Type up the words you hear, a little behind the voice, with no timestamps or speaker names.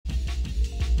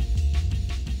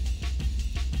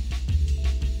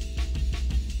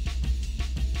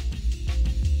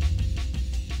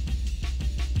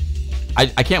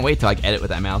I can't wait to like edit with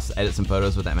that mouse, edit some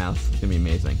photos with that mouse. It's gonna be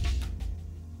amazing.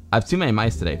 I have too many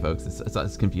mice today, folks.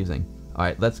 It's confusing. All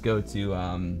right, let's go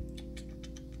to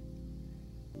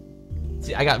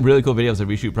see, I got really cool videos of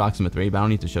Reshoot Proxima 3, but I don't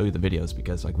need to show you the videos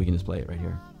because like we can just play it right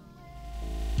here.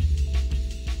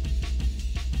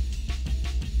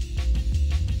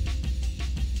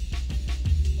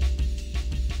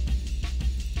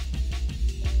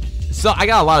 So I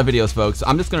got a lot of videos, folks.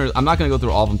 I'm not gonna go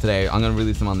through all of them today. I'm gonna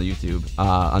release them on the YouTube,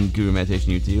 on Guru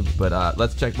Meditation YouTube. But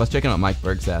let's check out Mike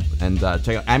Berg's app and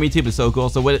check out AmiTube is so cool.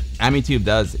 So what AmiTube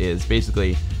does is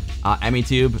basically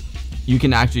AmiTube. You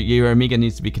can actually, your Amiga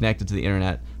needs to be connected to the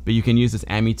internet, but you can use this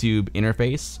AmiTube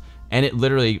interface, and it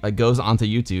literally like goes onto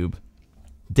YouTube,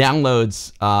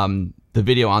 downloads the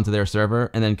video onto their server,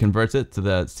 and then converts it to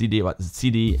the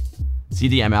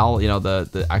CDML, you know,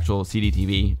 the actual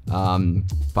CDTV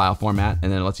file format,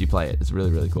 and then it lets you play it. It's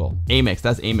really, really cool. Amix,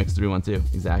 that's Amix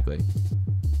 312, exactly.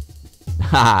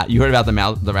 Haha, you heard about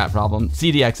the rat problem?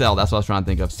 CDXL, that's what I was trying to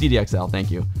think of. CDXL,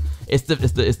 thank you. It's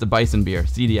the bison beer.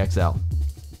 CDXL,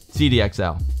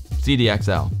 CDXL,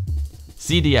 CDXL,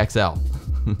 CDXL.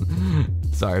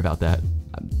 Sorry about that.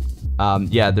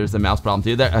 Yeah, there's a mouse problem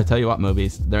too. I tell you what,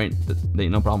 Mobies, there ain't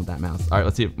no problem with that mouse. All right,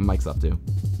 let's see what Mike's up to.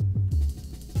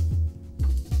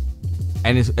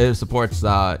 And it supports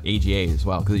AGA as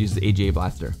well, because it uses AGA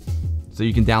Blaster. So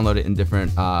you can download it in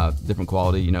different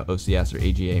quality, you know, OCS or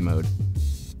AGA mode,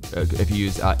 if you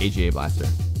use AGA Blaster.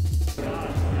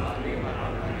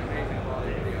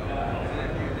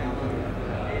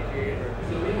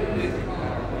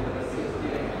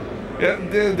 Yeah,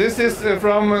 this is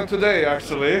from today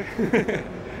actually.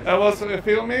 I was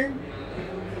filming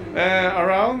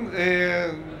around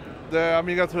the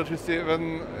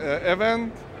Amiga37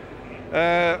 event.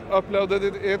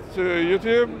 Uploaded it to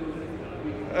YouTube,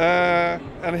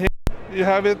 and here you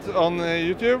have it on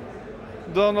YouTube.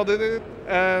 Downloaded it,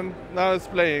 and now it's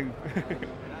playing.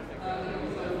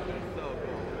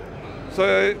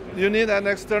 So you need an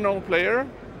external player,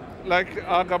 like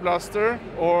Aga Blaster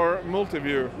or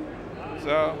Multiview.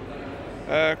 So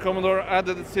Commodore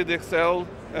added CDXL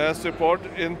support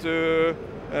into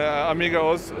Amiga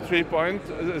OS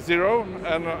 3.0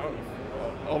 and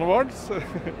onwards.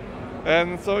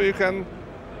 And so you can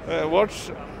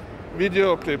watch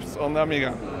video clips on the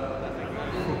Amiga. Yeah,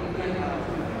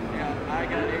 I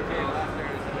got AJ Blaster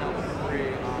and it's available for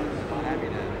free on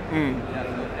Amiga. Yeah,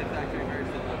 so it's actually very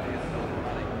simple to use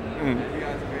running. If you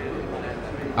guys are ready to run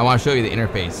it, I want to show you the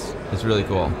interface. It's really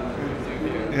cool.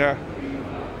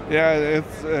 Yeah,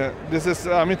 it's this is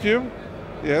AmiTube.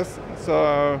 Yes,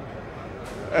 so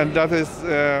and that is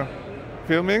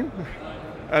filming,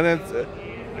 and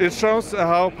it shows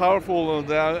how powerful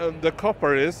the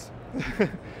copper is.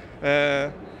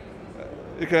 You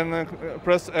can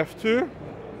press F2.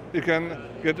 You can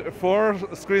get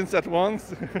 4 screens at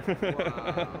once,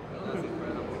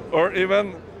 or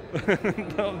even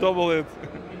double it.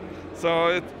 So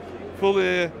it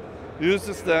fully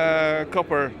uses the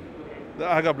copper, the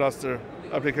Aga Blaster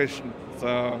application.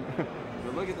 So.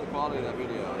 But look at the quality of that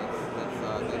video.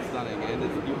 That's stunning, and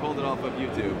you pulled it off of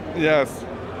YouTube. Yes.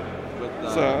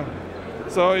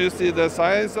 So you see the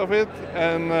size of it,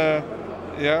 and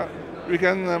yeah, we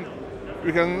can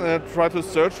try to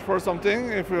search for something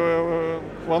if you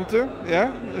want to.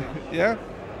 Yeah, yeah.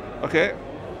 Okay.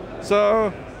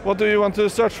 So what do you want to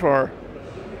search for?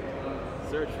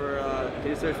 Search for. Can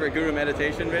you search for a Guru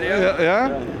meditation video?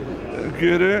 Yeah.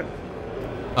 Guru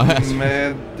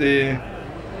meditation.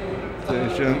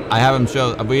 I have him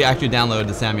show. We actually downloaded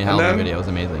the Sammy Halloran video. It was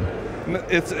amazing.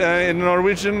 It's in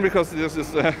Norwegian because this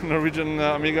is Norwegian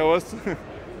Amiga OS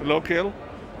local.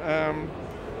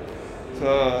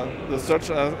 So the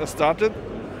search started,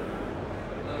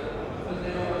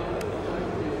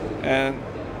 and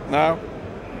now.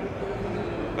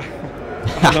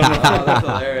 That's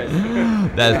hilarious.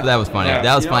 that was funny. Yeah.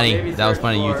 That was funny. That was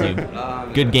funny.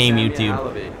 YouTube. Good game, YouTube.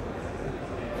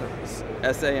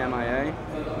 SAMIA.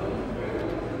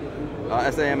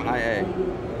 SAMIA.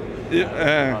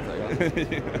 Yeah.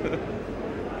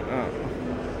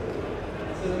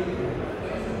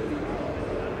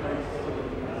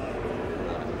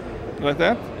 Like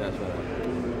that? Yeah,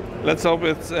 sure. Let's hope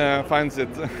it finds it.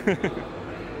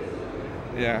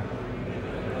 Yeah.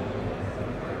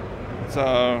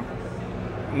 So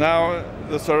now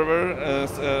the server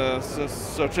is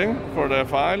searching for the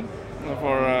file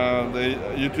for the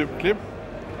YouTube clip,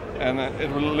 and it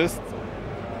will list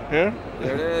here.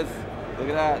 There it is. Look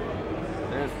at that.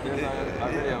 There's a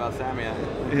video about Samia.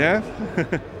 Yes.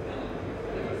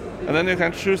 And then you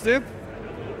can choose it.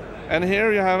 And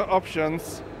here you have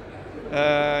options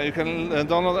You can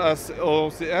download as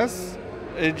OCS,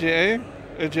 AGA,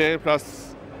 AGA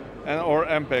Plus, and or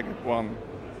MPEG 1.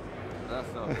 That's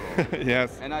so cool.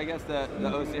 Yes. And I guess the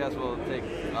OCS will take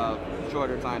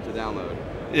shorter time to download.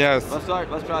 Yes. Let's try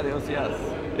the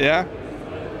OCS. Yeah.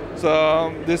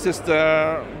 So this is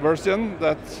the version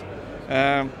that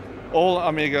all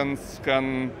Amigans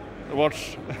can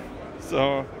watch.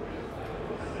 So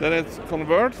then it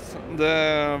converts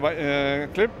the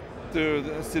clip to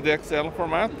the CDXL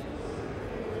format.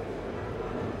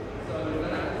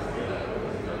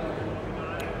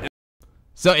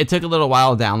 So it took a little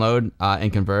while to download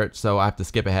and convert, so I have to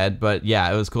skip ahead. But yeah,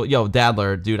 it was cool. Yo,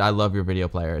 Dadler, dude, I love your video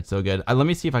player. It's so good. Let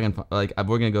me see if I can, like,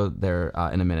 we're gonna go there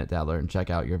in a minute, Dadler, and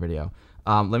check out your video.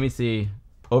 Let me see.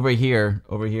 Over here.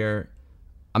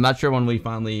 I'm not sure when we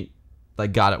finally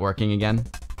like got it working again.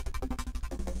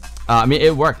 I mean,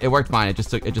 it worked fine. It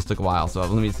just took a while. So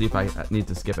let me see if I need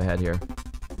to skip ahead here.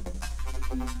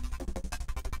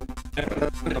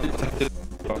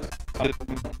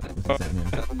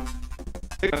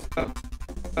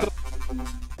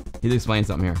 He's explaining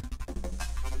something here.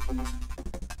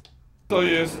 So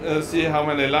you see how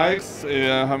many likes,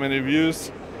 how many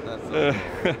views.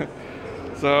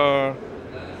 So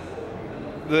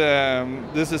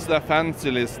this is the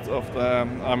fancy list of the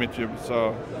AmiTube.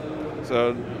 So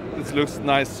it looks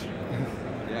nice.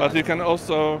 Yeah. But you can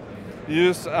also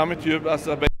use AmiTube as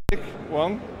a basic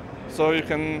one. So you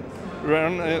can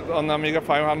run it on Amiga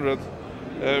 500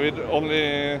 with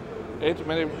only 8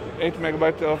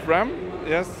 megabytes of RAM.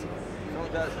 Yes.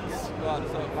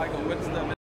 So Michael, what's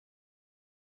the...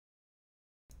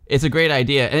 It's a great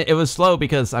idea, and it was slow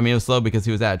because it was slow because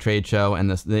he was at a trade show,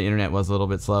 and the internet was a little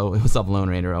bit slow. It was up Lone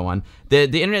Raider 01. The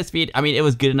internet speed, it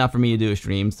was good enough for me to do a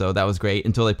stream, so that was great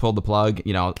until they pulled the plug,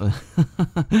 you know.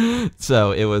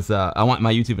 So it was. I want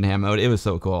my YouTube in ham mode. It was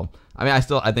so cool. I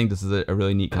think this is a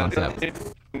really neat concept.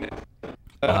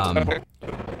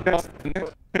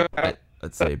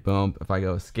 Let's say boom. If I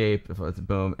go escape, if it's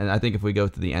boom, and I think if we go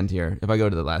to the end here, if I go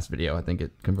to the last video, I think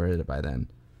it converted it by then.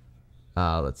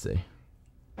 Let's see.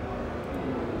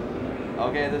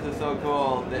 Okay, this is so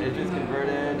cool. It just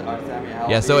converted our Samuel.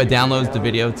 Yeah, so it downloads the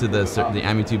video to the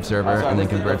AmiTube server and then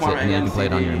converts it, and then you can play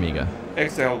it on your Amiga.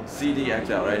 XL. CD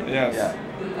XL, right? Yes.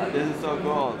 Yeah. This is so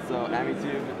cool. So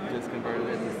AmiTube just converted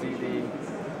it to CD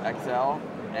XL,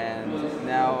 and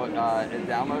now it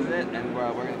downloads it, and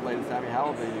we're going to play the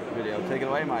Samuel video. Take it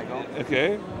away, Michael.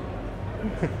 Okay.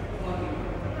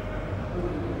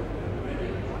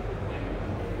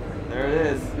 There it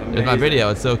is. Amazing. It's my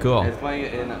video. It's so cool. It's playing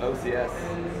it in OCS.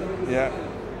 Yeah.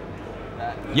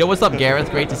 Yo, what's up,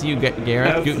 Gareth? Great to see you,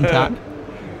 Gareth. Guten Tag.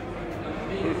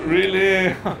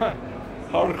 Really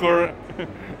hardcore.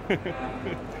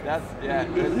 It's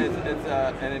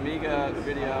an Amiga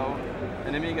video,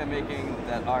 an Amiga making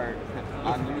that art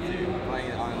on YouTube, playing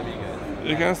it on Amiga.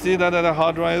 You can see that the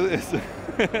hard drive is.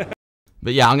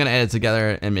 But yeah, I'm gonna edit it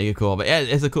together and make it cool. But yeah,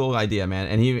 it's a cool idea, man.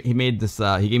 And he made this.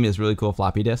 He gave me this really cool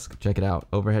floppy disk. Check it out.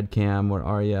 Overhead cam. Where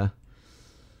are ya?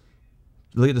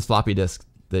 Look at this floppy disk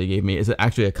that he gave me. It's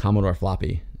actually a Commodore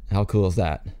floppy. How cool is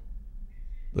that?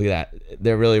 Look at that.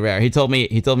 They're really rare. He told me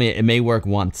it may work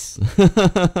once.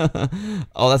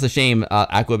 Oh, that's a shame.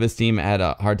 Aquabyss team had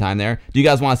a hard time there. Do you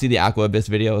guys want to see the Aquabyss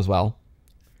video as well?